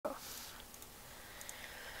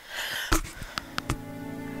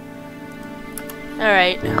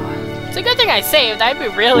Alright. It's a good thing I saved. I'd be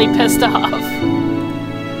really pissed off.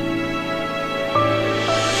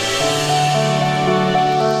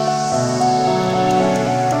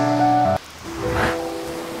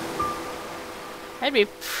 I'd be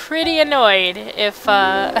pretty annoyed if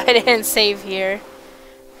I didn't save here.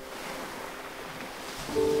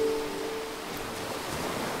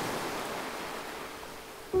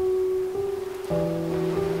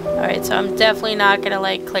 Alright, so I'm definitely not gonna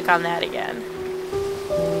like click on that again.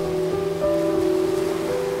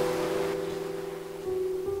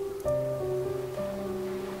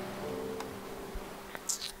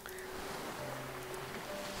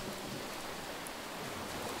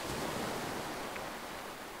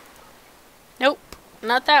 Nope,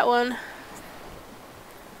 not that one.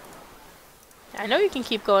 I know you can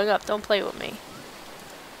keep going up, don't play with me.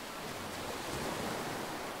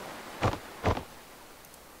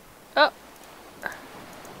 Oh.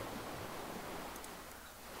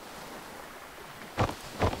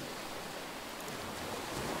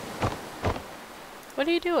 What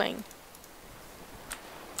are you doing?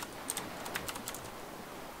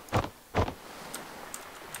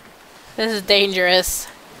 This is dangerous.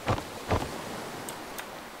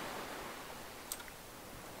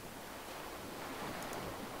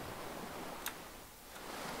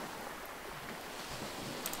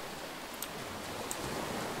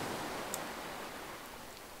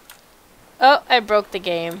 Oh, I broke the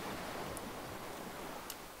game.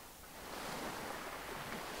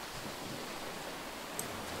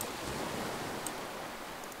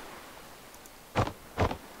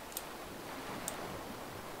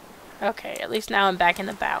 Okay, at least now I'm back in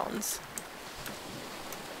the bounds.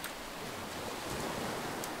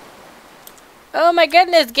 Oh my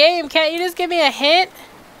goodness, game, can't you just give me a hint?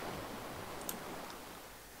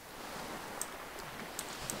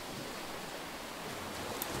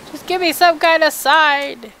 Just give me some kind of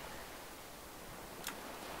sign.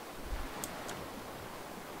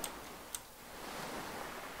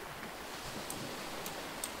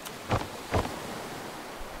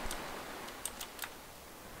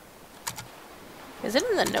 Is it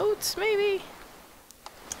in the notes, maybe?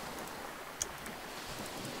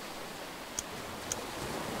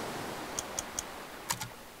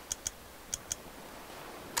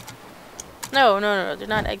 No, do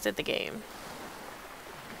not exit the game.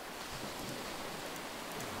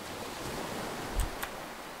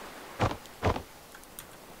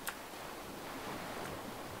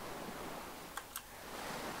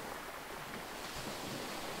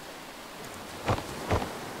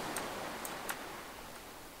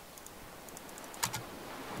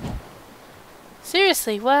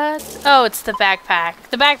 Seriously, what? Oh, it's the backpack.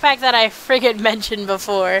 The backpack that I friggin' mentioned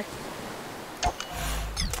before.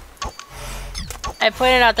 I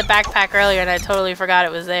pointed out the backpack earlier and I totally forgot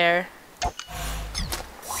it was there.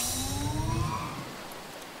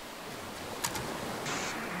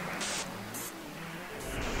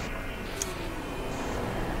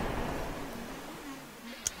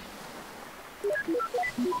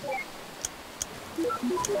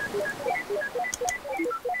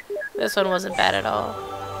 This one wasn't bad at all.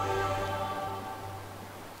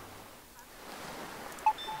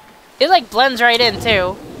 It like blends right in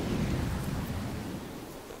too.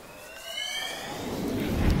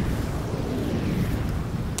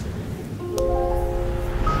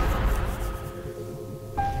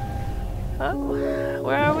 Oh,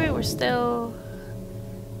 where are we? We're still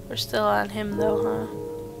on him though, huh?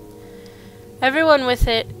 Everyone with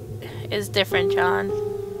it is different, John.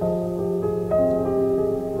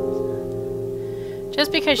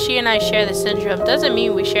 Just because she and I share the syndrome doesn't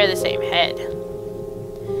mean we share the same head.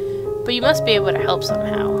 But you must be able to help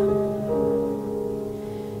somehow.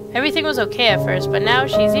 Everything was okay at first, but now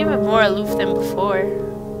she's even more aloof than before.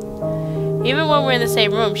 Even when we're in the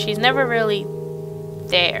same room, she's never really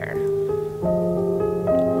there.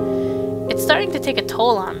 It's starting to take a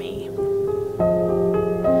toll on me.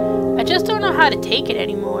 I just don't know how to take it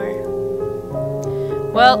anymore.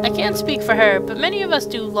 Well, I can't speak for her, but many of us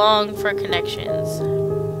do long for connections.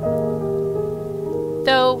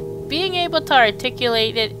 Though, being able to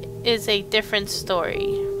articulate it is a different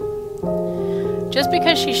story. Just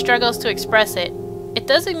because she struggles to express it, it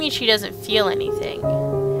doesn't mean she doesn't feel anything.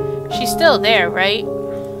 She's still there, right?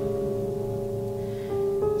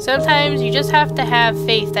 Sometimes you just have to have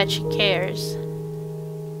faith that she cares.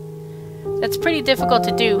 That's pretty difficult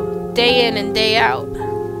to do, day in and day out.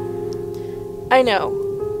 I know.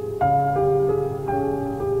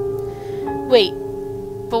 Wait,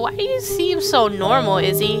 but why do you seem so normal,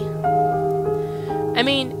 Izzy? I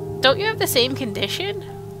mean, don't you have the same condition?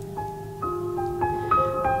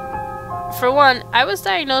 For one, I was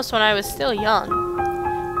diagnosed when I was still young.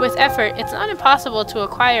 With effort, it's not impossible to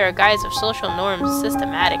acquire a guise of social norms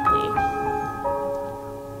systematically.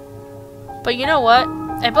 But you know what?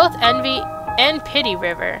 I both envy and pity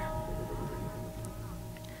River.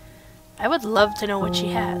 I would love to know what she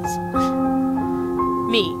has.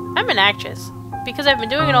 Me, I'm an actress, because I've been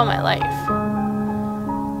doing it all my life.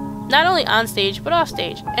 Not only on stage, but off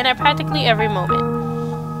stage, and at practically every moment.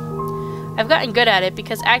 I've gotten good at it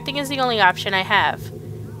because acting is the only option I have.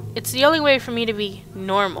 It's the only way for me to be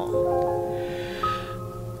normal.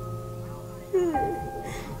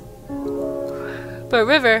 But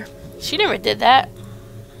River, she never did that.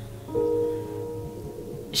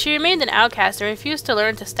 She remained an outcast and refused to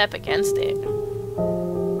learn to step against it.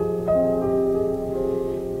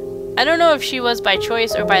 I don't know if she was by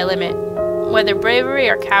choice or by limit, whether bravery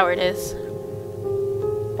or cowardice.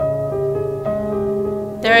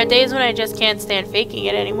 There are days when I just can't stand faking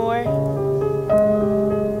it anymore.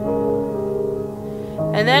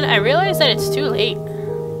 And then I realize that it's too late.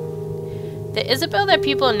 The Isabel that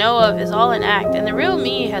people know of is all an act, and the real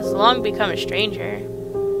me has long become a stranger.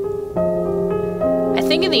 I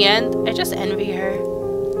think in the end, I just envy her.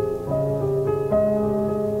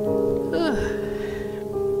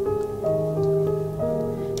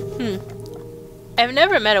 I've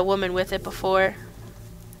never met a woman with it before.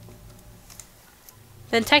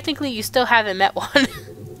 Then technically you still haven't met one.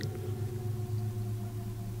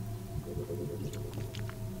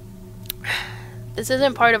 This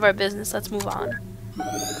isn't part of our business. Let's move on.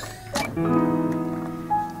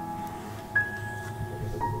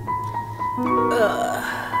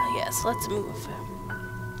 Yes, let's move.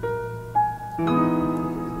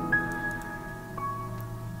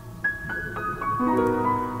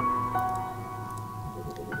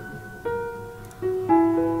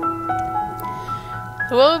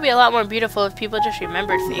 The world would be a lot more beautiful if people just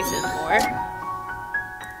remembered faces more.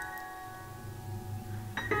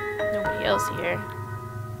 Nobody else here.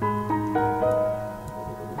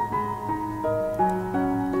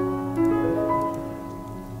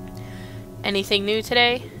 Anything new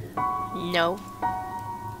today? No.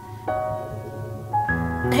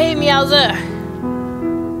 Hey, Meowza!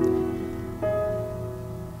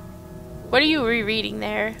 What are you rereading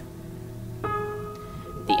there?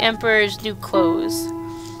 The Emperor's New Clothes.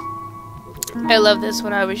 I loved this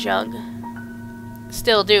when I was young.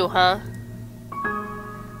 Still do, huh?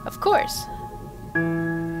 Of course.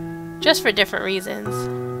 Just for different reasons.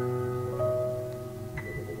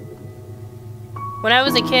 When I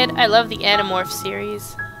was a kid, I loved the Animorph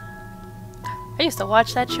series. I used to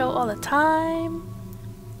watch that show all the time.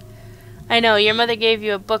 I know, your mother gave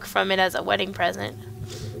you a book from it as a wedding present.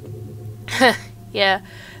 Yeah,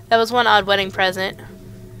 that was one odd wedding present.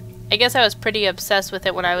 I guess I was pretty obsessed with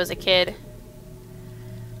it when I was a kid.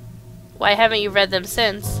 Why haven't you read them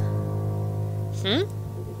since?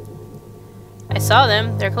 I saw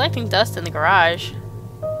them. They're collecting dust in the garage.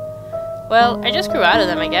 Well, I just grew out of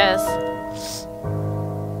them, I guess.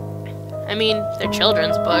 I mean, they're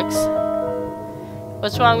children's books.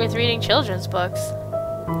 What's wrong with reading children's books?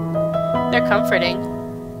 They're comforting.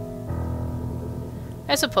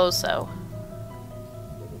 I suppose so.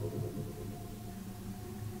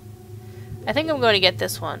 I think I'm going to get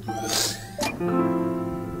this one.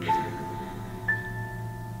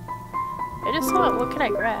 I just saw it. What can I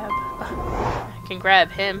grab? I can grab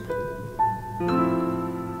him.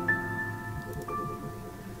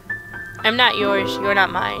 I'm not yours. You're not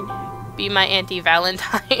mine. Be my Auntie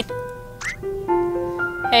Valentine.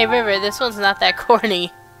 Hey, River, this one's not that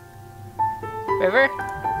corny. River?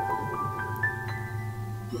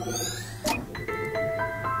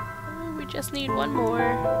 We just need one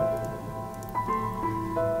more.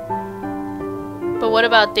 But what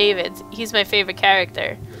about David? He's my favorite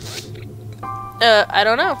character. I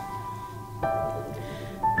don't know.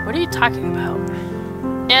 What are you talking about?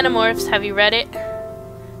 Animorphs, have you read it?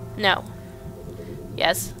 No.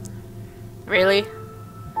 Yes. Really?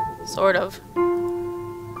 Sort of.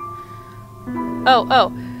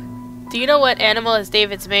 Oh. Do you know what animal is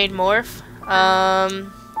David's main morph?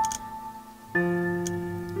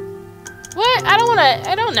 What? I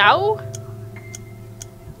don't know.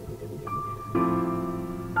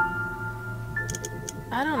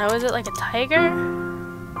 I don't know, is it like a tiger?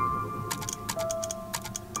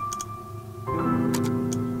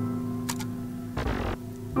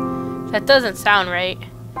 That doesn't sound right.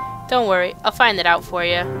 Don't worry, I'll find it out for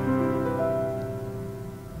you.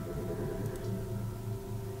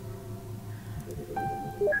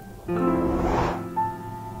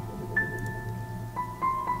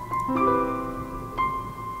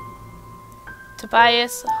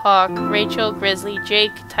 Tobias, Hawk, Rachel, Grizzly,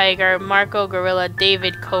 Jake, Tiger, Marco, Gorilla,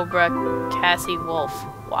 David, Cobra, Cassie, Wolf.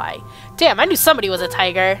 Why? Damn, I knew somebody was a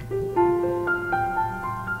tiger.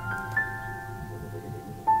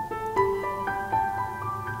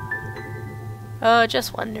 Oh,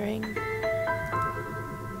 just wondering.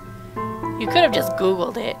 You could have just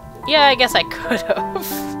Googled it. Yeah, I guess I could have.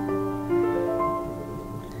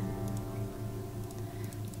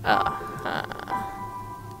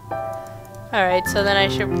 Alright, so then I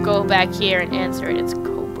should go back here and answer it. It's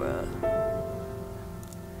cobra.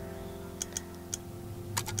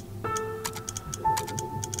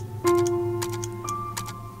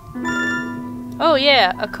 Oh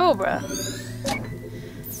yeah, a cobra.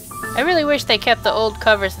 I really wish they kept the old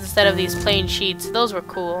covers instead of these plain sheets. Those were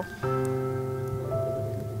cool.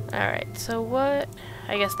 Alright, so what?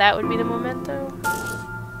 I guess that would be the memento?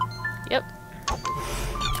 Yep.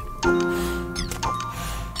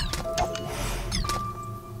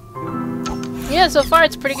 Yeah, so far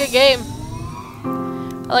it's a pretty good game.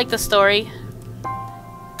 I like the story.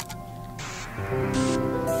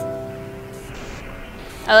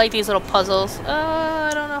 I like these little puzzles.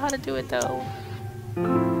 I don't know how to do it though.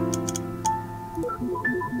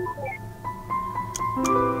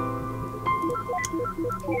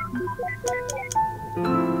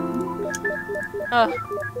 Oh.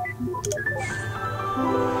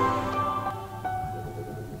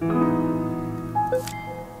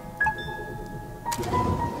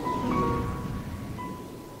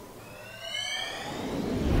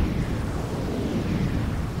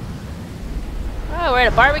 Oh, we're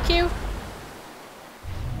at a barbecue?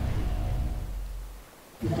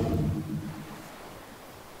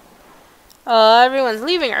 Everyone's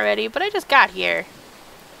leaving already, but I just got here.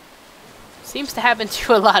 Seems to happen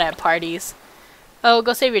to a lot at parties. Oh,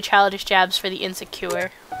 go save your childish jabs for the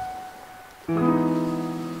insecure. An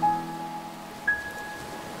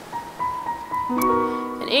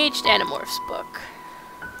aged Animorphs book.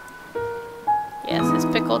 Yes, it's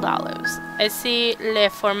pickled olives. I see le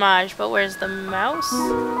fromage, but where's the mouse?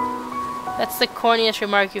 That's the corniest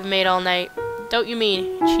remark you've made all night. Don't you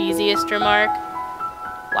mean cheesiest remark?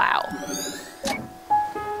 Wow.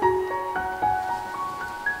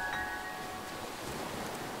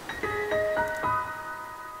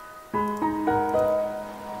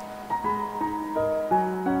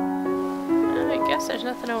 I guess there's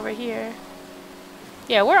nothing over here.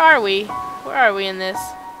 Yeah, where are we? Where are we in this?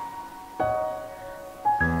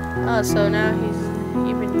 Oh, so now he's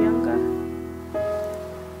even younger.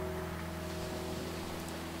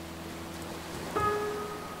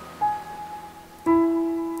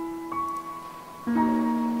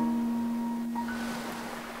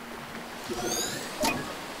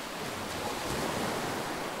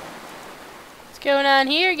 What's going on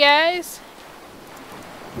here, guys?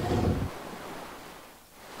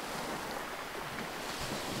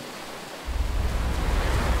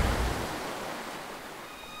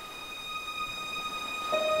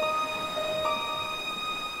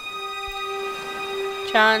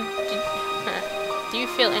 John, do you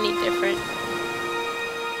feel any different?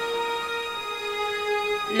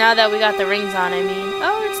 Now that we got the rings on, I mean.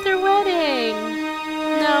 Oh, it's their wedding!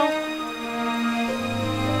 No.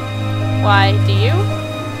 Why, do you?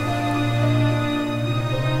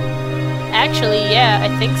 Actually, yeah, I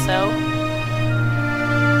think so.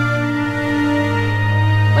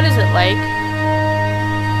 What is it like?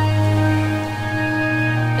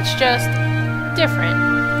 It's just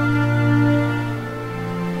different.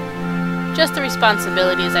 Just the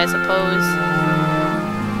responsibilities, I suppose.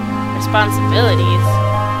 Responsibilities?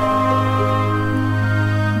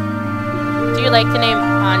 Do you like the name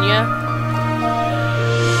Anya?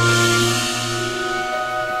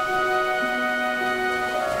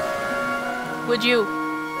 Would you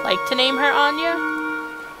like to name her Anya?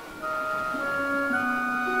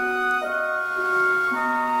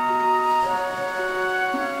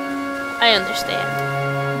 I understand.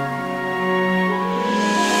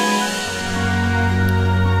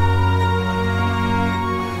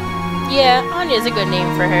 Yeah, Anya's a good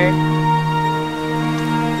name for her.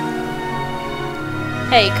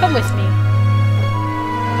 Hey, come with me.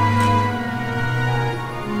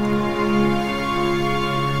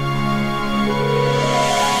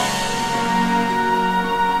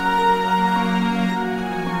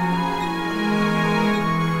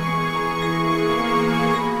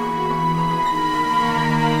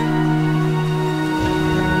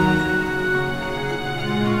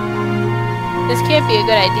 This can't be a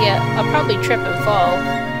good idea. I'll probably trip and fall.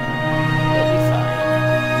 You'll be fine.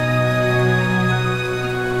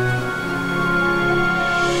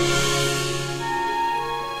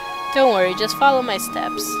 Don't worry, just follow my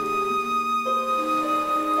steps.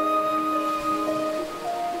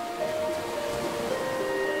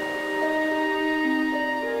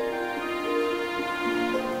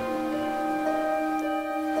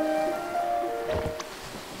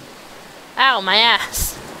 Ow, my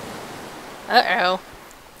ass. Uh-oh.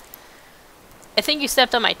 I think you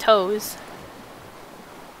stepped on my toes.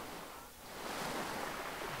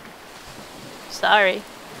 Sorry.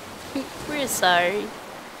 We're sorry.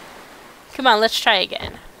 Come on, let's try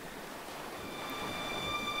again.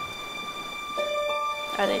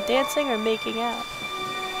 Are they dancing or making out?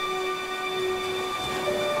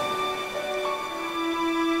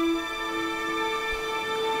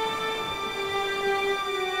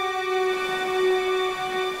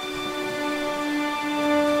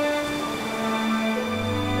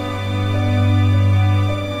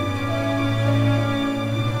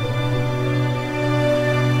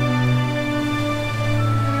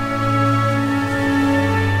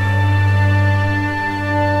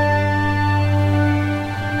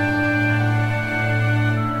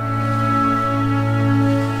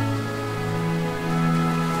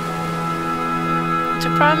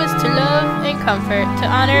 Promise to love and comfort, to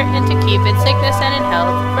honor and to keep in sickness and in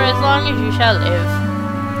health, for as long as you shall live.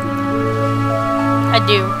 I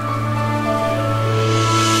do.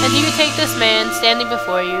 And do you take this man standing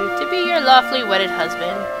before you to be your lawfully wedded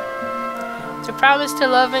husband, to promise to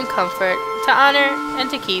love and comfort, to honor and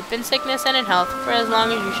to keep in sickness and in health, for as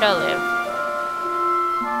long as you shall live?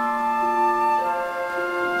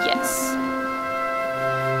 Yes.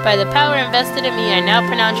 By the power invested in me, I now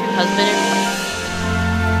pronounce you husband and wife.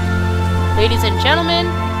 Ladies and gentlemen,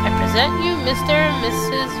 I present you Mr. and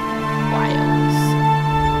Mrs. Wiles.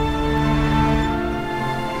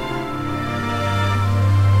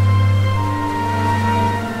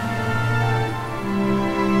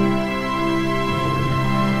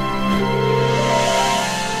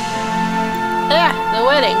 Ah, the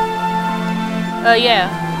wedding. Yeah.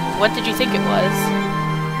 What did you think it was?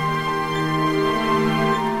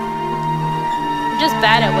 I'm just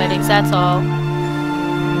bad at weddings, that's all.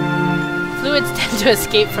 Fluids tend to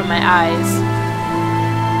escape from my eyes.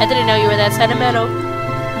 I didn't know you were that sentimental.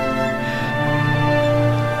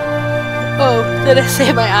 Oh, did I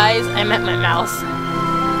say my eyes? I meant my mouth.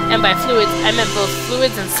 And by fluids, I meant both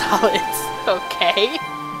fluids and solids. Okay.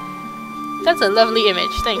 That's a lovely image.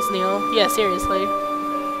 Thanks, Neil. Yeah, seriously.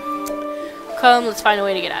 Come, let's find a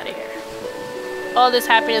way to get out of here. All this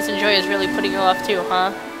happiness and joy is really putting you off too,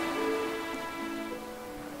 huh?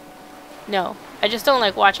 No. I just don't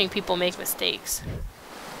like watching people make mistakes.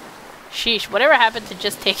 Sheesh, whatever happened to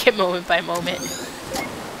just take it moment by moment?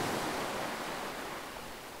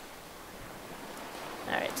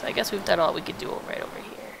 Alright, so I guess we've done all we could do right over here.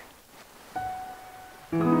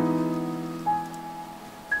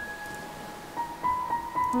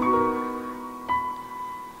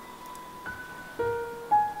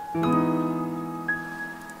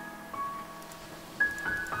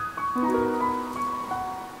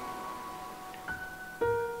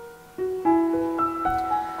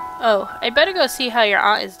 Oh, I better go see how your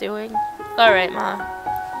aunt is doing. Alright, Ma.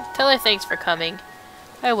 Tell her thanks for coming.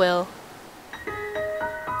 I will.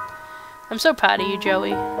 I'm so proud of you,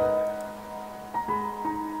 Joey.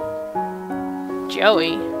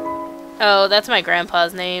 Joey? Oh, that's my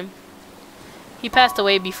grandpa's name. He passed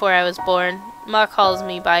away before I was born. Ma calls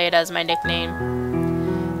me by it as my nickname.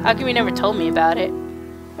 How come you never told me about it?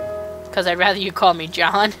 'Cause I'd rather you call me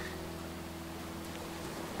John.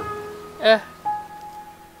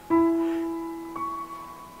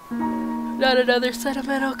 Not another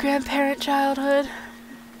sentimental grandparent childhood.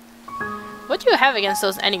 What do you have against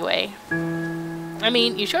those anyway? I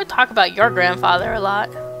mean, you sure talk about your grandfather a lot.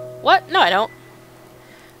 What? No, I don't.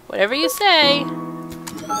 Whatever you say.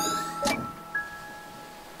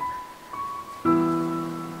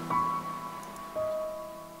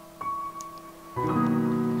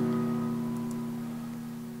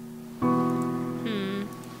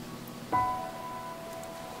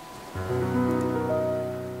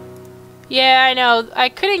 Yeah, I know. I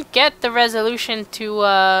couldn't get the resolution to,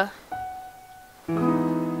 I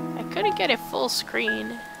couldn't get it full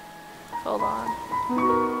screen. Hold on.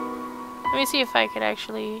 Let me see if I could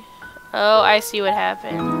actually... Oh, I see what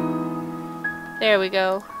happened. There we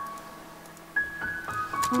go.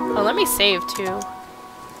 Oh, let me save, too.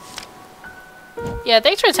 Yeah,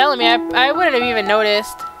 thanks for telling me. I wouldn't have even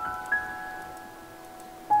noticed.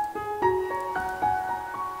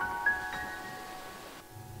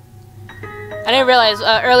 I didn't realize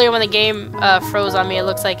earlier when the game froze on me, it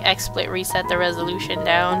looks like XSplit reset the resolution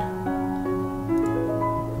down.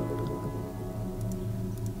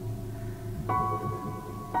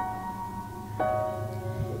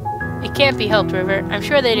 It can't be helped, River. I'm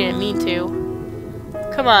sure they didn't mean to.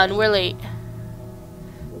 Come on, we're late.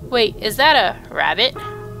 Wait, is that a rabbit?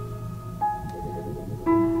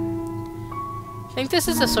 Think this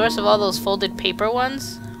is the source of all those folded paper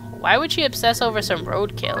ones? Why would she obsess over some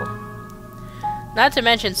roadkill? Not to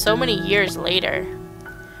mention so many years later.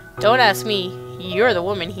 Don't ask me, you're the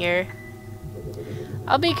woman here.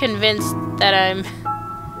 I'll be convinced that I'm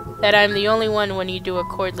the only one when you do a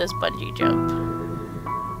cordless bungee jump.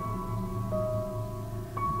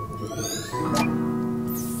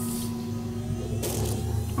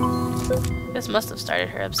 This must have started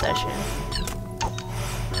her obsession.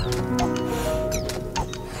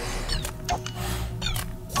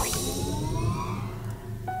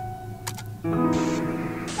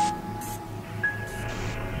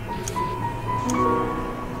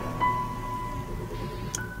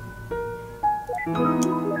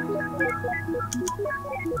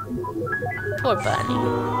 Poor bunny.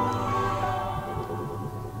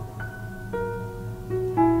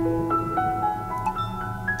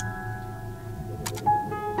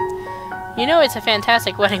 You know it's a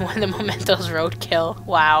fantastic wedding when the memento's roadkill.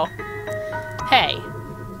 Wow. Hey.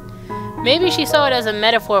 Maybe she saw it as a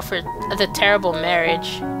metaphor for the terrible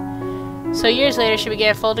marriage. So years later she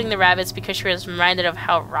began folding the rabbits because she was reminded of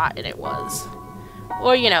how rotten it was.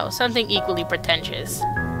 Or, you know, something equally pretentious.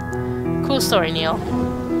 Cool story, Neil.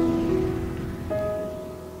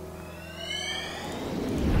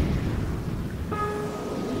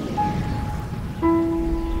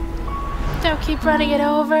 Don't keep running it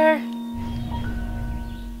over.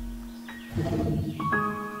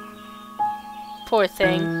 Poor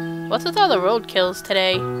thing. What's with all the roadkills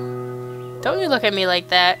today? Don't you look at me like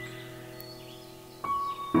that.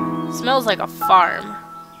 Smells like a farm.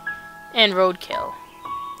 And roadkill.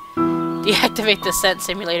 Deactivate the scent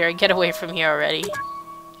simulator and get away from here already.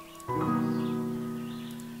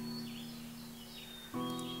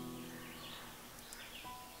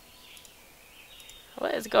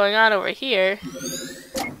 What is going on over here?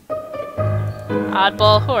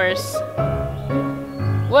 Oddball horse.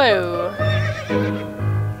 Whoa.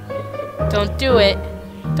 Don't do it.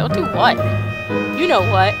 Don't do what? You know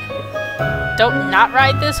what. Don't not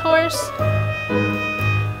ride this horse?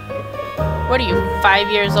 What are you, 5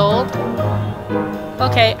 years old?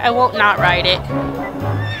 Okay, I won't not ride it.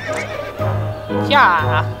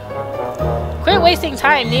 Yeah. Quit wasting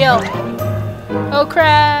time, Neil. Oh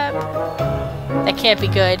crap. That can't be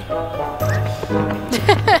good.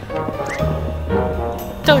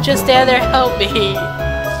 Don't just stand there, help me.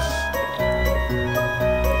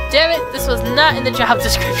 Damn it, this was not in the job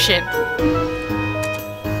description.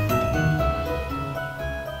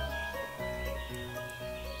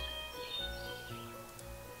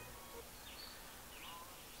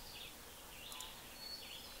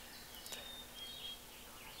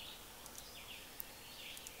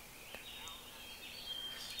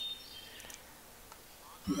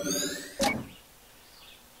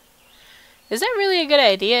 Is that really a good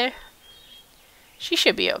idea? She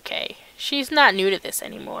should be okay. She's not new to this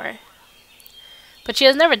anymore. But she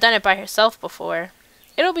has never done it by herself before.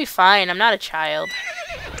 It'll be fine, I'm not a child.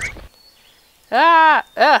 Ah!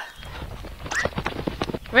 Ugh!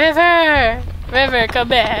 River! River, come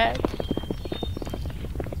back!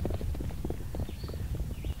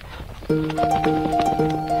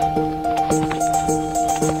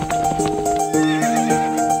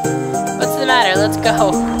 What's the matter? Let's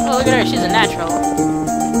go. Oh, look at her. She's a natural.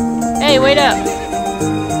 Hey, wait up.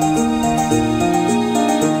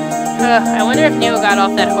 I wonder if Neo got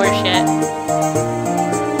off that horse yet.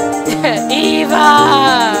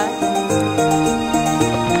 Eva!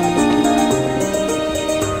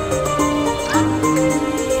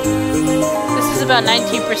 This is about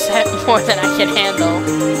 19% more than I can handle.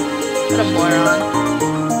 What a moron.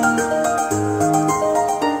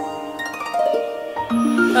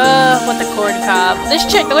 What the corn cob. This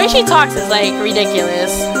chick, the way she talks is like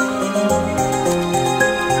ridiculous.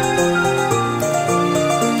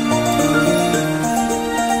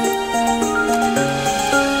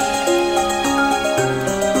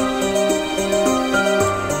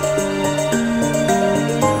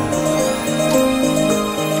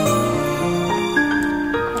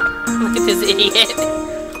 Look at this idiot.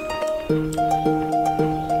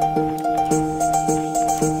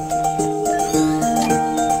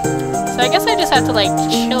 I guess I just have to like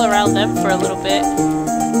chill around them for a little bit.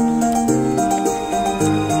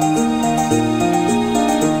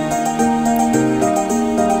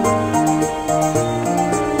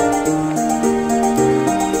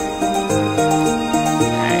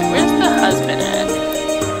 Alright, where's the husband at?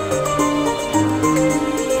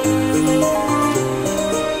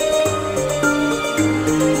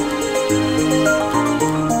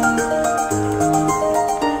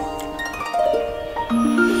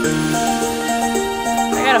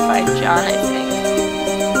 John, I think.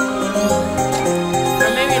 Or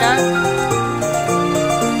maybe not.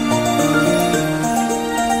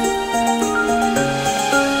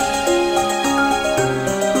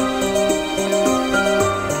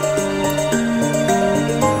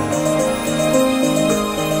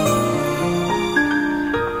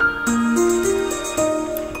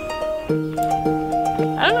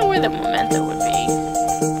 I don't know where the memento would be.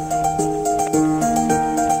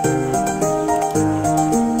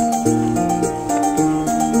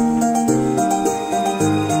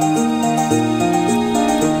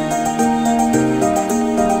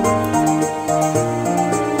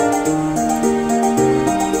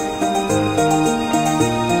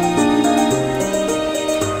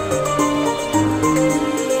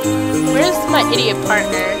 Where's my idiot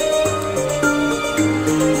partner?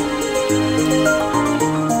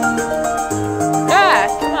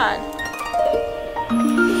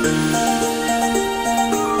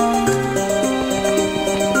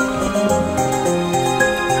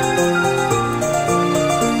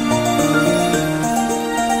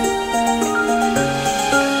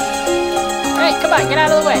 Get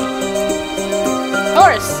out of the way.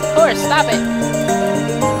 Horse, stop it.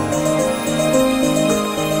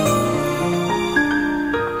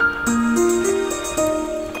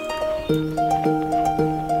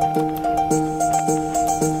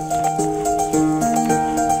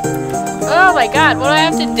 Oh my god, what do I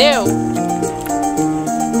have to do?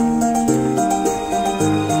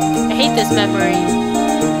 I hate this memory.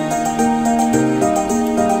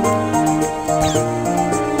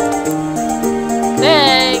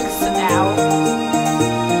 Thanks! Ow.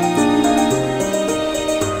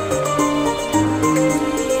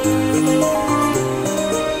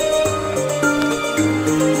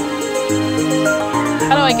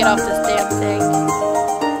 How do I get off this damn thing?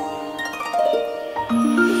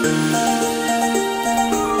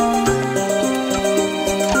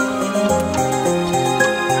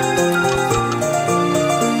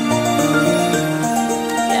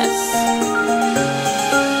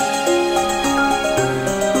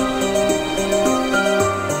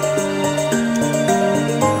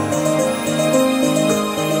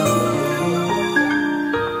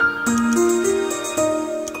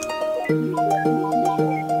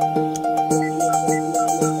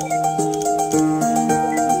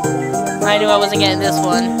 I knew I wasn't getting this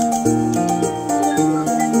one.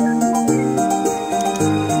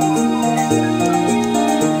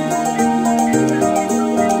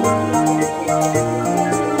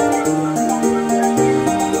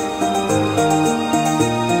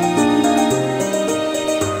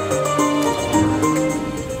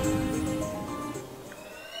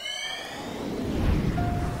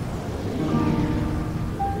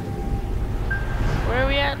 Where are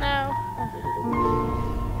we at now?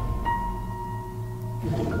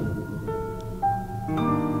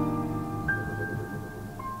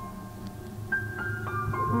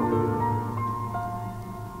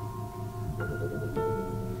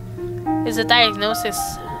 Is the diagnosis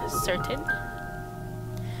certain?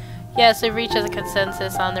 Yes, they've reached a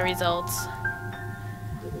consensus on the results.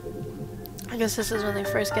 I guess this is when they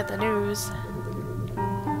first get the news.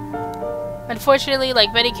 Unfortunately,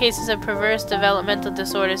 like many cases of perverse developmental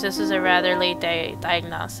disorders, this is a rather late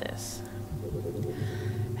diagnosis.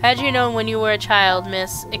 Had you known when you were a child,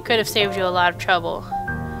 miss, it could have saved you a lot of trouble.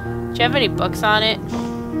 Do you have any books on it?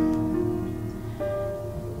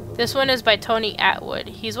 This one is by Tony Atwood.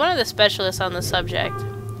 He's one of the specialists on the subject.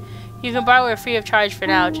 You can borrow it free of charge for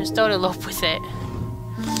now, just don't elope with it.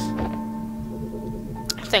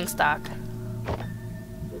 Thanks, Doc.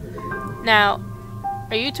 Now,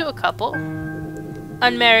 are you two a couple?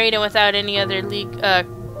 Unmarried and without any other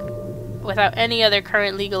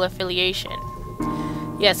current legal affiliation.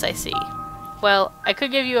 Yes, I see. Well, I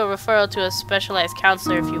could give you a referral to a specialized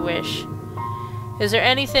counselor if you wish. Is there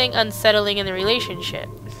anything unsettling in the relationship?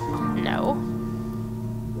 No.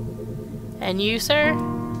 And you, sir?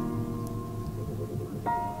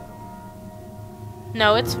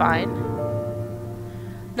 No, it's fine.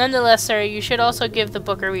 Nonetheless, sir, you should also give the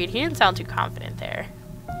book a read. He didn't sound too confident there.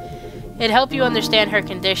 It'd help you understand her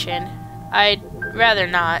condition. I'd rather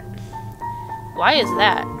not. Why is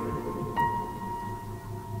that?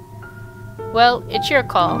 Well, it's your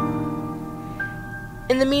call.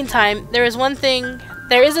 In the meantime, there is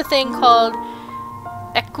a thing called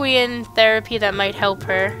equine therapy that might help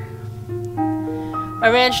her.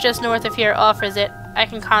 A ranch just north of here offers it. I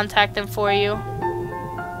can contact them for you.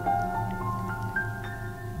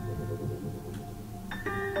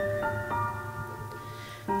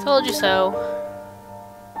 Told you so.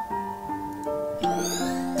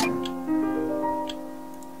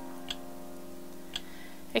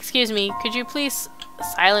 Excuse me, could you please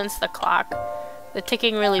silence the clock? The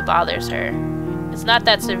ticking really bothers her. It's not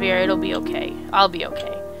that severe, it'll be okay. I'll be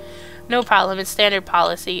okay. No problem, it's standard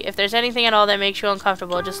policy. If there's anything at all that makes you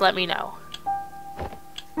uncomfortable, just let me know.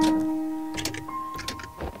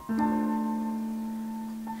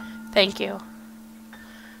 Thank you.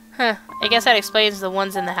 Huh, I guess that explains the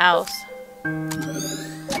ones in the house.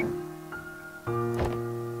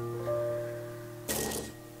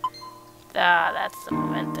 Ah, that's the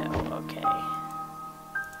memento. Okay.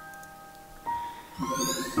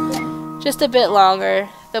 Just a bit longer.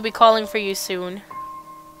 They'll be calling for you soon.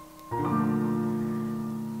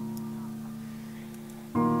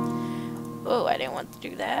 Oh, I didn't want to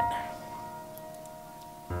do that.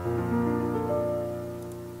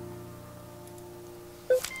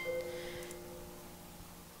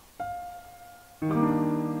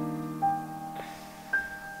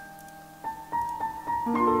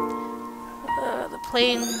 The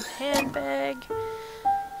plain handbag.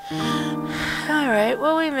 Alright, what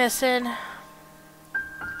are we missing?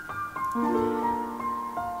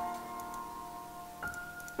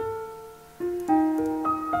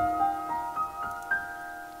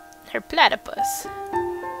 Her platypus.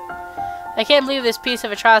 I can't believe this piece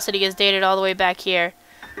of atrocity is dated all the way back here.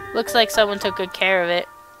 Looks like someone took good care of it.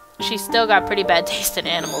 She's still got pretty bad taste in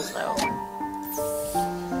animals, though.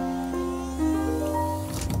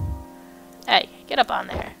 Hey, get up on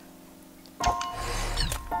there.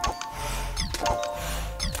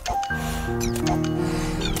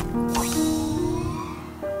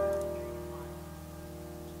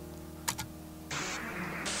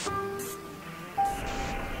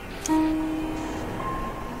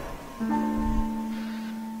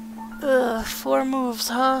 Ugh, 4 moves,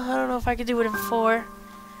 huh? I don't know if I could do it in 4.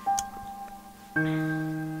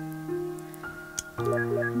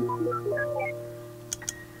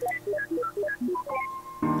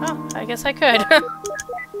 Oh, I guess I could.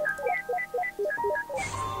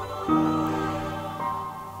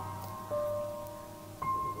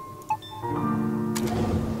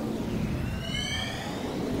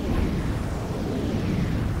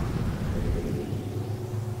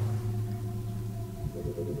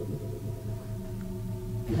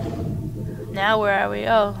 Now where are we?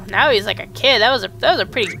 Oh, now he's like a kid. That was a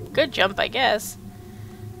pretty good jump, I guess.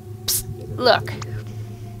 Psst, look.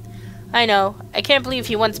 I know. I can't believe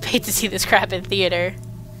he once paid to see this crap in theater.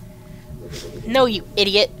 No, you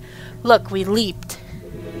idiot. Look, we leaped.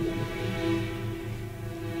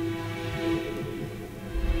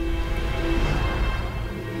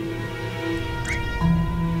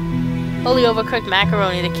 Holy overcooked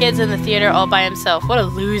macaroni. The kid's in the theater all by himself. What a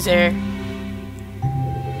loser.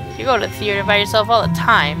 You go to the theater by yourself all the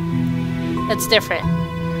time. That's different.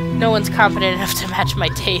 No one's confident enough to match my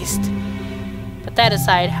taste. But that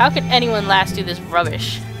aside, how can anyone last do this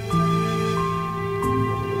rubbish?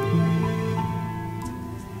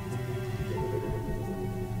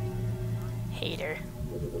 Hater.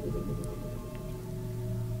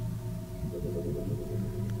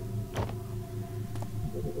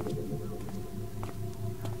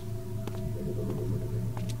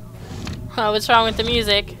 Oh, what's wrong with the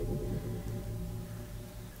music?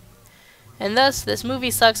 And thus, this movie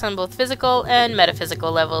sucks on both physical and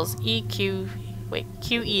metaphysical levels. QED.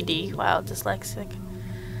 Wow, dyslexic.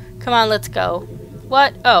 Come on, let's go.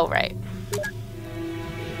 What? Oh, right.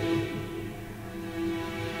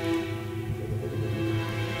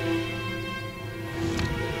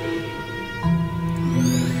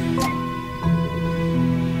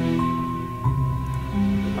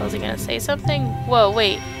 Was he gonna say something? Whoa,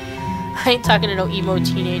 wait. I ain't talking to no emo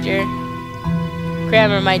teenager.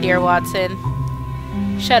 Grammar, my dear Watson.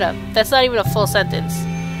 Shut up. That's not even a full sentence.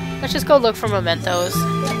 Let's just go look for mementos.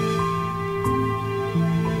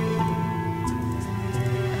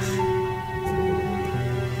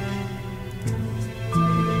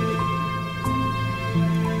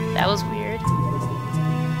 That was weird.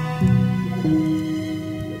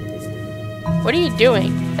 What are you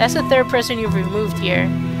doing? That's the 3rd person you've removed here.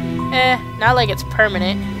 Not like it's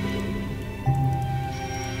permanent.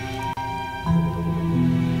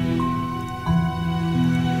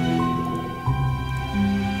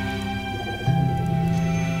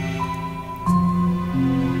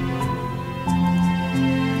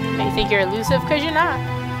 Think you're elusive because you're not.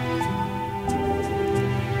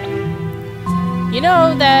 You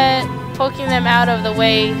know that poking them out of the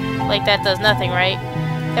way like that does nothing, right?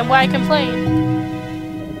 Then why complain?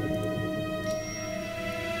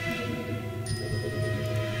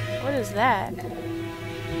 What is that?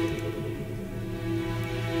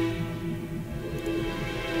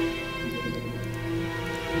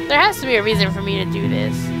 There has to be a reason for me to do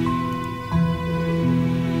this.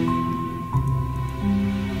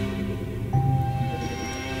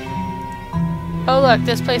 Oh look,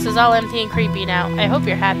 this place is all empty and creepy now. I hope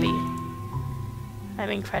you're happy. I'm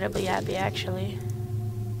incredibly happy, actually.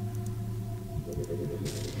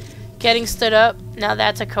 Getting stood up? Now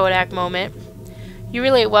that's a Kodak moment. You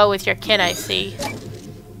relate well with your kin, I see.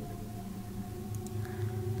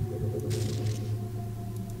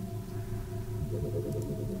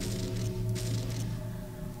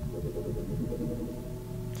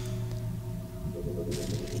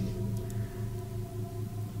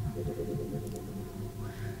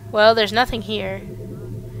 Well, there's nothing here.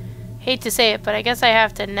 Hate to say it, but I guess I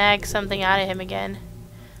have to nag something out of him again.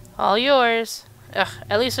 All yours. Ugh,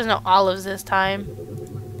 at least there's no olives this time.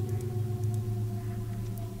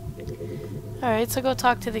 Alright, so go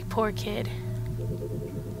talk to the poor kid.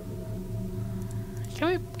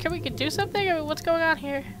 Can we do something? I mean, what's going on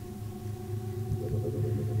here?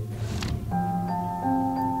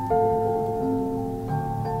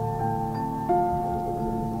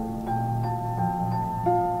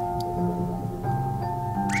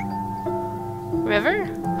 River?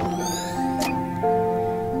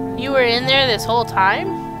 You were in there this whole time?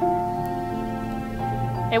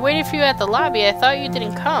 I waited for you at the lobby. I thought you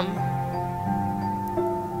didn't come.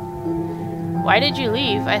 Why did you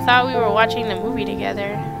leave? I thought we were watching the movie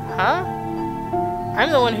together. Huh?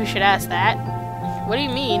 I'm the one who should ask that. What do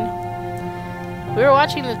you mean? We were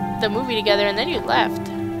watching the movie together and then you left.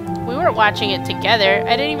 We weren't watching it together.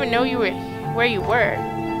 I didn't even know you were where you were.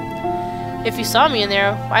 If you saw me in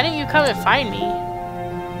there, why didn't you come and find me?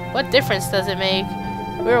 What difference does it make?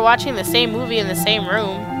 We were watching the same movie in the same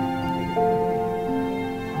room.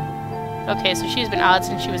 Okay, so she's been odd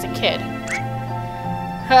since she was a kid.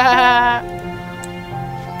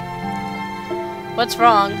 What's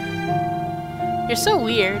wrong? You're so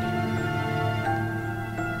weird.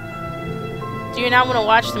 Do you not want to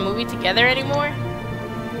watch the movie together anymore?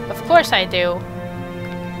 Of course I do.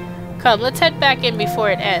 Come, let's head back in before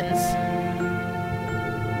it ends.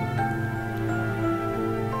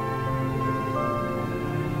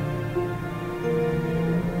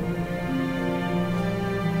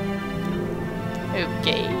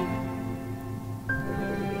 Okay.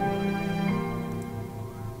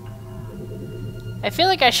 I feel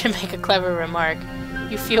like I should make a clever remark.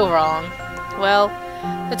 You feel wrong. Well,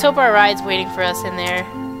 let's hope our ride's waiting for us in there.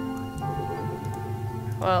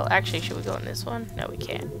 Well, actually, should we go in this one? No, we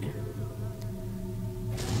can't.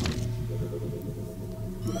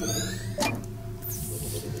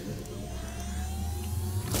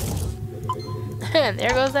 And there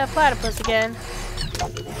goes that platypus again.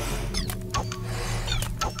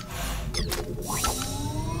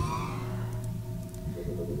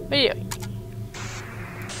 What are you doing?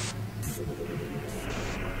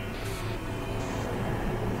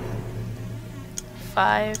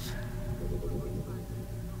 Five.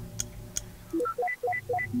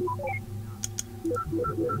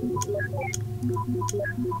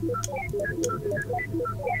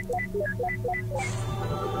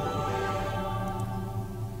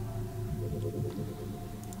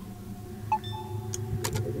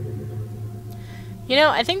 You know,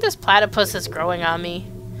 I think this platypus is growing on me.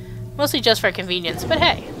 Mostly just for convenience, but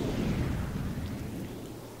hey.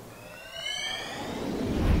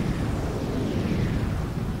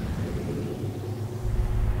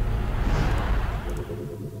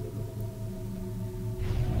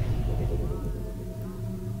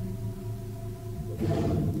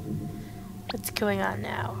 What's going on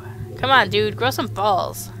now? Come on, dude, grow some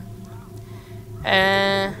balls.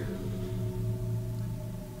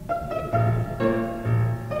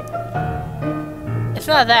 It's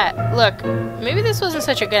not that. Look, maybe this wasn't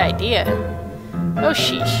such a good idea. Oh,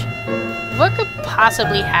 sheesh. What could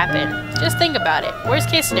possibly happen? Just think about it. Worst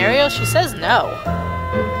case scenario, she says no.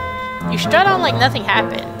 You strut on like nothing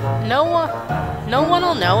happened. No one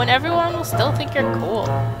will know and everyone will still think you're cool.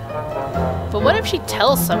 But what if she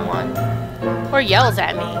tells someone? Or yells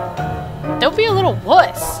at me? Don't be a little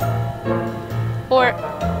wuss. Or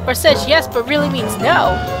says yes but really means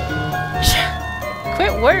no.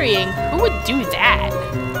 Quit worrying. Who would do that?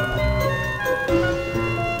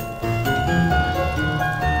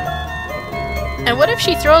 And what if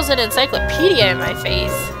she throws an encyclopedia in my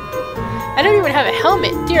face? I don't even have a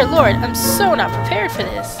helmet. Dear Lord, I'm so not prepared for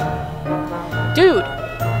this. Dude,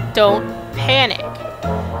 don't panic.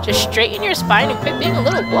 Just straighten your spine and quit being a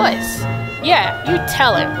little wuss. Yeah, you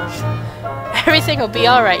tell him. Everything will be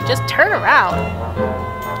alright. Just turn around.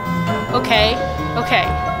 Okay, okay.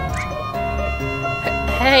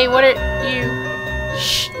 Hey, what are you...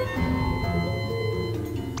 Shh.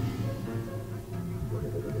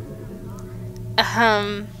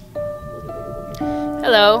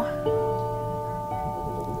 Hello.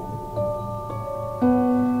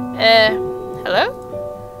 Hello?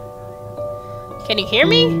 Can you hear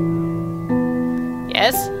me?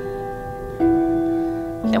 Yes?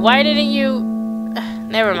 Then why didn't you...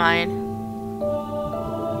 Never mind.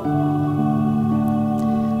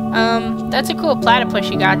 That's a cool platypus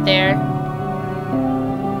you got there.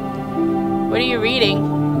 What are you reading?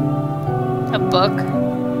 A book?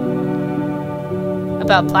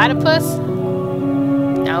 About platypus?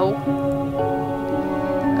 No.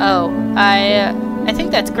 Oh, I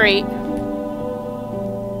think that's great.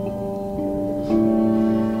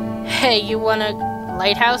 Hey, you wanna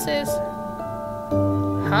lighthouses?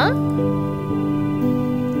 Huh?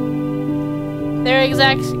 There are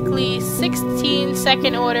exactly 16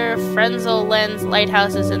 second order Fresnel lens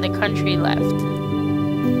lighthouses in the country left.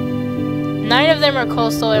 9 of them are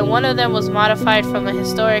coastal and 1 of them was modified from a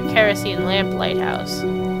historic kerosene lamp lighthouse.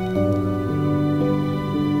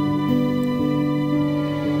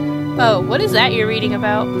 Oh, what is that you're reading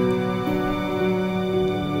about?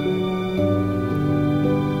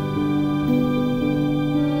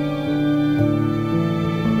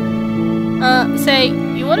 Say,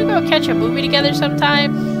 you wanna go catch a movie together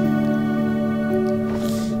sometime?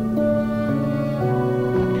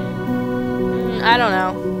 I don't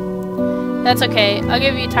know. That's okay, I'll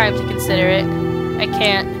give you time to consider it. I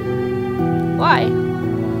can't. Why?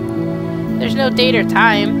 There's no date or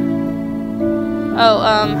time. Oh,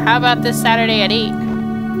 how about this Saturday at 8?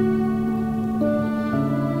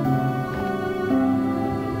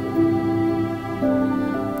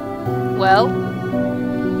 Well?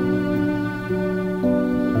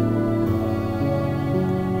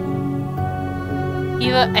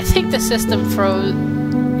 Eva, I think the system froze.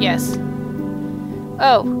 Yes.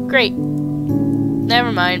 Oh, great.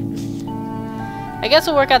 Never mind. I guess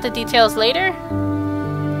we'll work out the details later?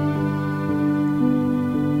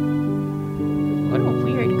 What a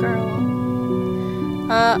weird girl.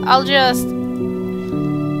 I'll just...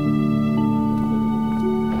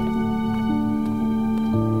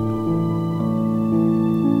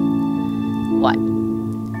 What?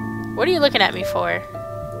 What are you looking at me for?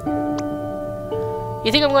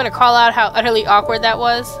 You think I'm going to call out how utterly awkward that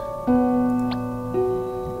was?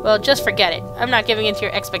 Well, just forget it. I'm not giving in to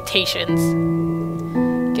your expectations.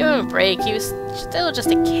 Give him a break. He was still just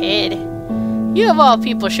a kid. You of all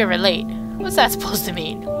people should relate. What's that supposed to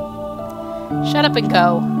mean? Shut up and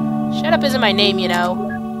go. Shut up isn't my name, you know.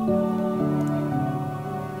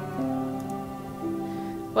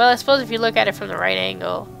 Well, I suppose if you look at it from the right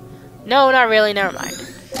angle... No, not really. Never mind.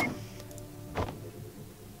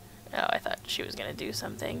 Oh, I thought she was gonna do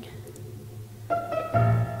something.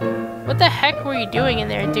 What the heck were you doing in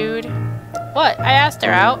there, dude? What? I asked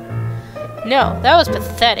her out. No, that was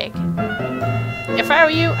pathetic. If I were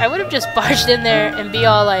you, I would have just barged in there and be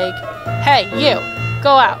all like, hey, you,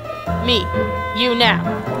 go out. Me, you now.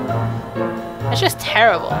 That's just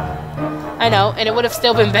terrible. I know, and it would have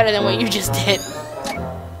still been better than what you just did.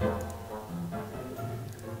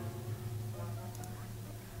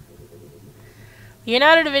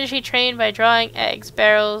 Leonardo da Vinci trained by drawing eggs.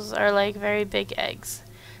 Barrels are like very big eggs.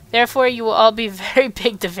 Therefore, you will all be very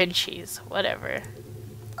big Da Vincis. Whatever.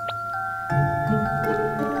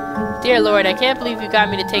 Dear Lord, I can't believe you got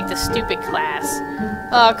me to take this stupid class.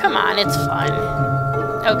 Oh, come on, it's fun.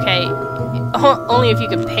 Okay, only if you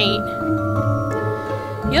can paint.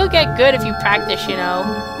 You'll get good if you practice, you know.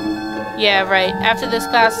 Yeah, right. After this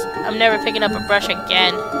class, I'm never picking up a brush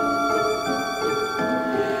again.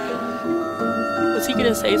 Was he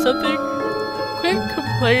gonna say something? Quit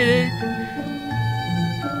complaining.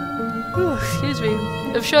 Ooh, excuse me.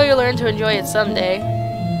 I'm sure you'll learn to enjoy it someday.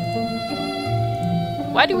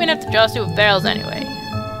 Why do we have to draw stupid barrels anyway?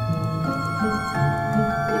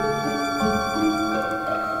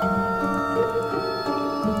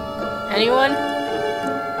 Anyone?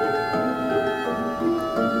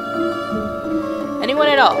 Anyone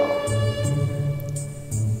at all?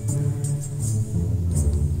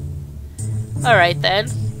 Alright then.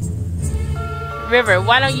 River,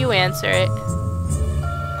 why don't you answer it?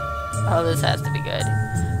 Oh, this has to be good.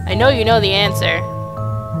 I know you know the answer.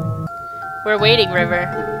 We're waiting, River.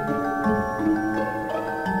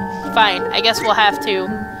 Fine, I guess we'll have to.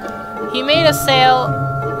 He made sail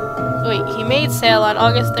on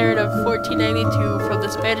August 3rd of 1492 from the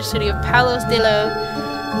Spanish city of Palos de la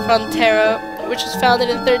Frontera, which was founded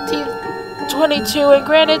in 1322 and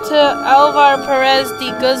granted to Alvar Perez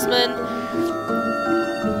de Guzman,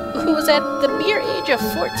 who was at the mere age of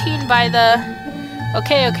 14 by the...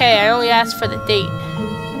 Okay, I only asked for the date.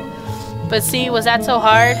 But see, was that so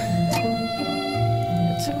hard?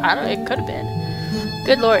 I don't know, it could have been.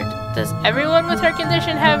 Good lord, does everyone with her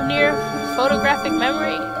condition have near photographic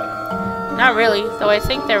memory? Not really, though I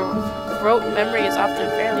think their rote memory is often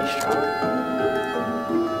fairly strong.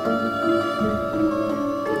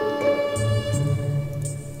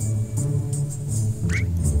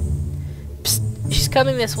 Psst, she's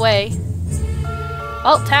coming this way.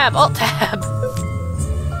 Alt-tab, Alt-tab!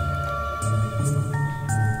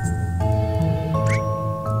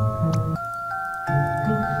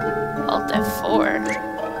 Alt-F4.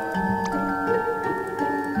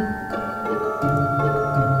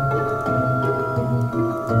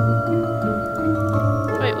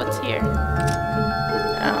 Wait, what's here?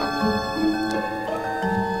 Oh.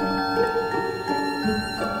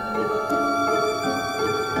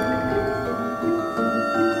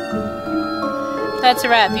 that's a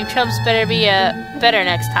wrap. You chumps better be better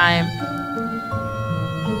next time.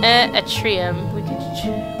 A trium. We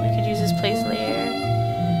could use this place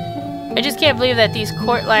later. I just can't believe that these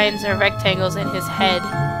court lines are rectangles in his head.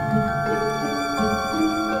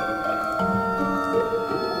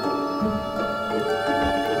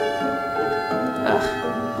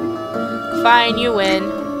 Ugh. Fine, you win.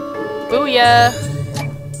 Booyah!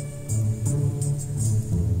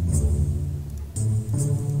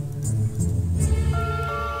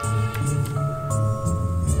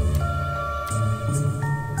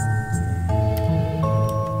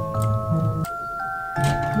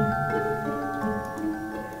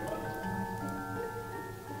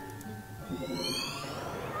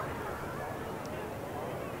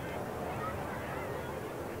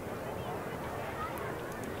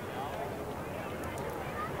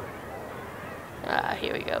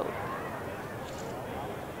 Here we go.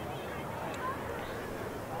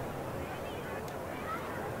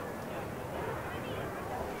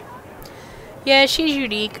 Yeah, she's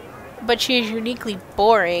unique, but she is uniquely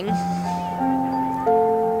boring.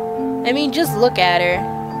 I mean, just look at her.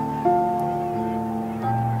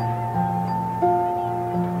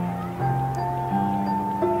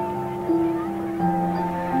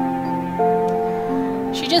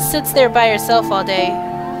 She just sits there by herself all day.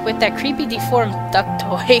 With that creepy deformed duck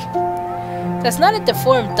toy. That's not a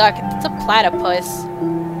deformed duck, it's a platypus.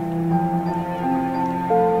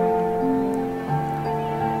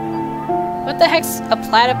 What the heck's a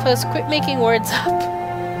platypus? Quit making words up.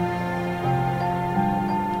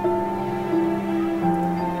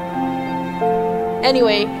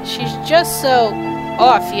 Anyway, she's just so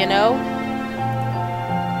off, you know?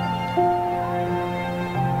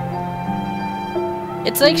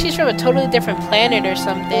 It's like she's from a totally different planet or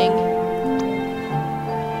something.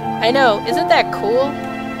 I know, isn't that cool?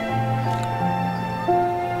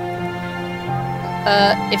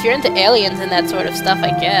 If you're into aliens and that sort of stuff,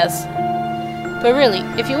 I guess. But really,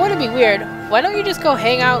 if you want to be weird, why don't you just go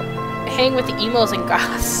hang with the emos and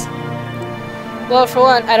goths? Well, for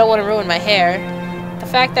one, I don't want to ruin my hair. The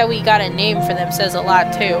fact that we got a name for them says a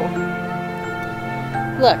lot, too.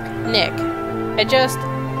 Look, Nick, I just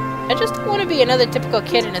don't want to be another typical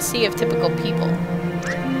kid in a sea of typical people.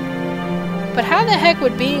 But how the heck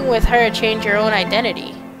would being with her change your own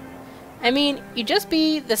identity? I mean, you just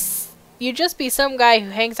be some guy who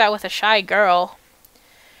hangs out with a shy girl.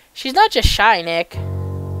 She's not just shy, Nick.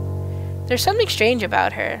 There's something strange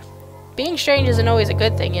about her. Being strange isn't always a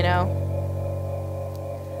good thing, you know.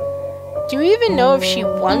 Do you even know if she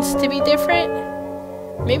wants to be different?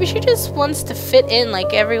 Maybe she just wants to fit in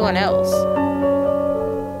like everyone else.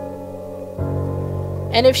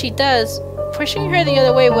 And if she does, pushing her the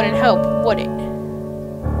other way wouldn't help, would it?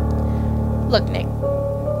 Look, Nick.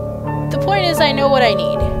 The point is I know what I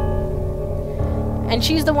need. And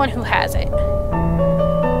she's the one who has it.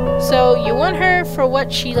 So, you want her for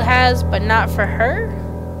what she has, but not for her?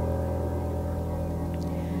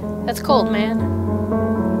 That's cold, man.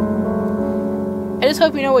 I just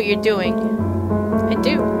hope you know what you're doing. I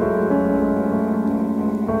do.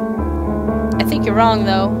 I think you're wrong,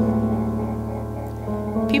 though.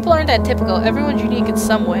 People aren't that typical. Everyone's unique in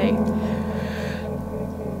some way.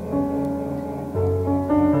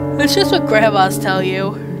 It's just what grandmas tell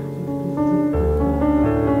you.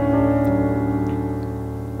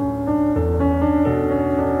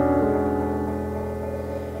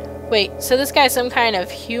 Wait, so this guy's some kind of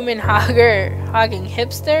human hogging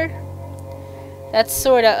hipster? That's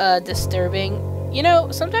sorta, disturbing. You know,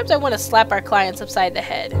 sometimes I want to slap our clients upside the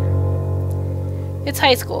head. It's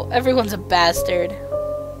high school. Everyone's a bastard.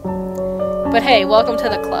 But hey, welcome to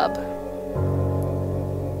the club.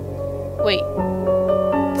 Wait.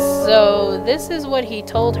 So, this is what he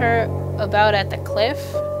told her about at the cliff?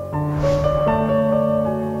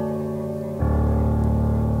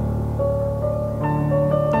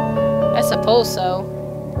 I suppose so.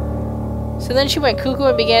 So then she went cuckoo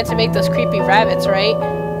and began to make those creepy rabbits, right?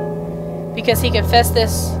 Because he confessed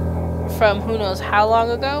this from who knows how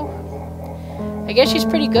long ago? I guess she's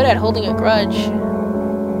pretty good at holding a grudge.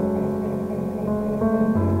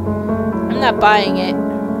 I'm not buying it.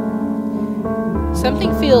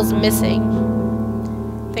 Something feels missing.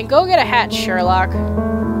 Then go get a hat, Sherlock.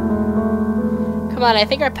 Come on, I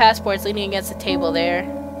think our passport's leaning against the table there.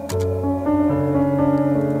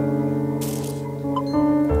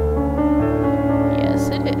 Yes,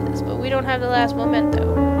 it is, but we don't have the last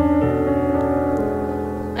memento.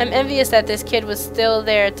 I'm envious that this kid was still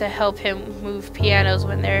there to help him move pianos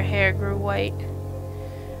when their hair grew white.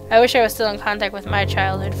 I wish I was still in contact with my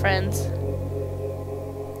childhood friends.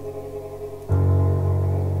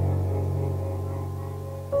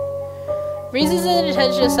 Reasons and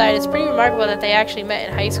attention aside, it's pretty remarkable that they actually met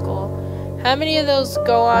in high school. How many of those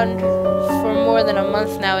go on for more than a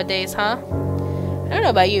month nowadays, huh? I don't know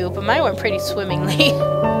about you, but mine went pretty swimmingly.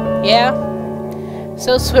 Yeah?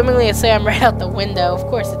 So swimmingly as say I'm right out the window. Of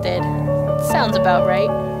course it did. Sounds about right.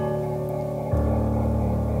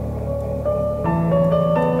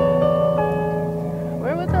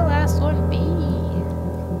 Where would the last one be?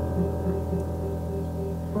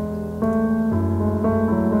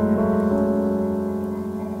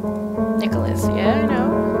 Nicholas, yeah, I know.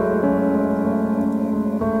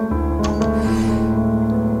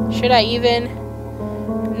 Should I even?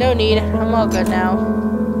 No need. I'm all good now.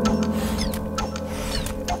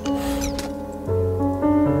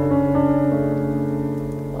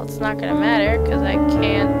 Well, it's not gonna matter because I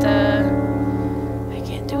can't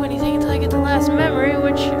do anything until I get the last memory,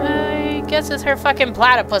 which I guess is her fucking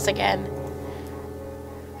platypus again.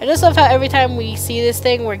 I just love how every time we see this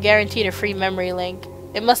thing, we're guaranteed a free memory link.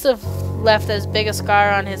 It must have left as big a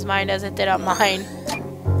scar on his mind as it did on mine.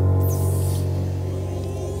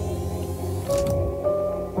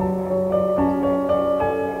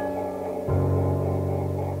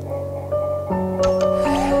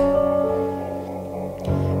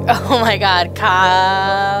 Oh my god,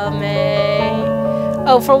 Kame.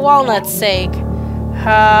 Oh, for Walnut's sake.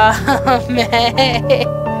 Kame.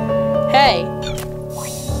 Hey.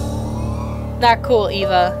 Not cool,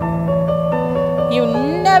 Eva. You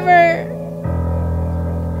never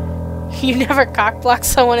cockblock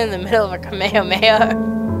someone in the middle of a Kamehameha.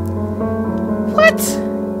 What?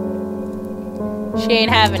 She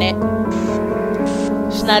ain't having it.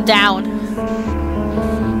 She's not down.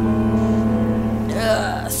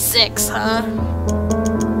 6, huh?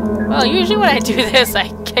 Well, usually when I do this, I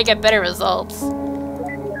get better results.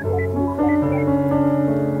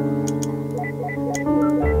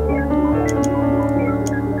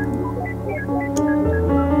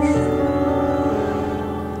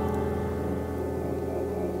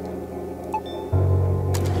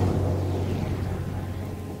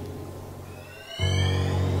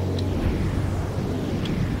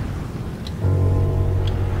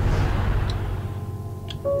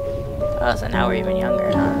 Oh, so now we're even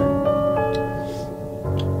younger, huh?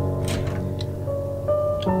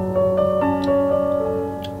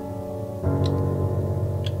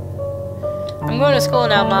 I'm going to school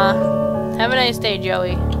now, Ma. Have a nice day,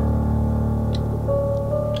 Joey.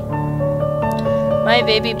 My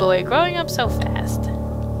baby boy, growing up so fast.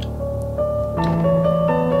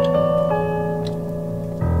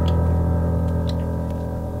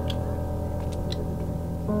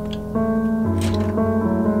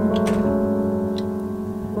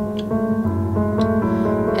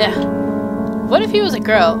 What if he was a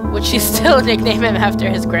girl? Would she still nickname him after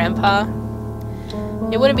his grandpa?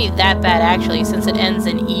 It wouldn't be that bad actually, since it ends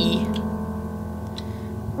in E.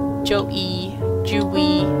 Joey,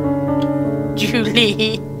 Jewy,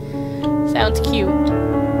 Julie. Sounds cute.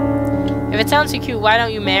 If it sounds too cute, why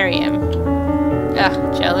don't you marry him?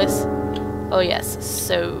 Ah, jealous? Oh yes,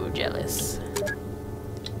 so jealous.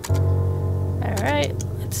 Alright,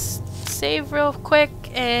 let's save real quick,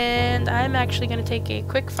 and I'm actually going to take a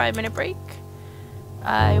quick 5-minute break.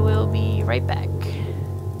 I will be right back.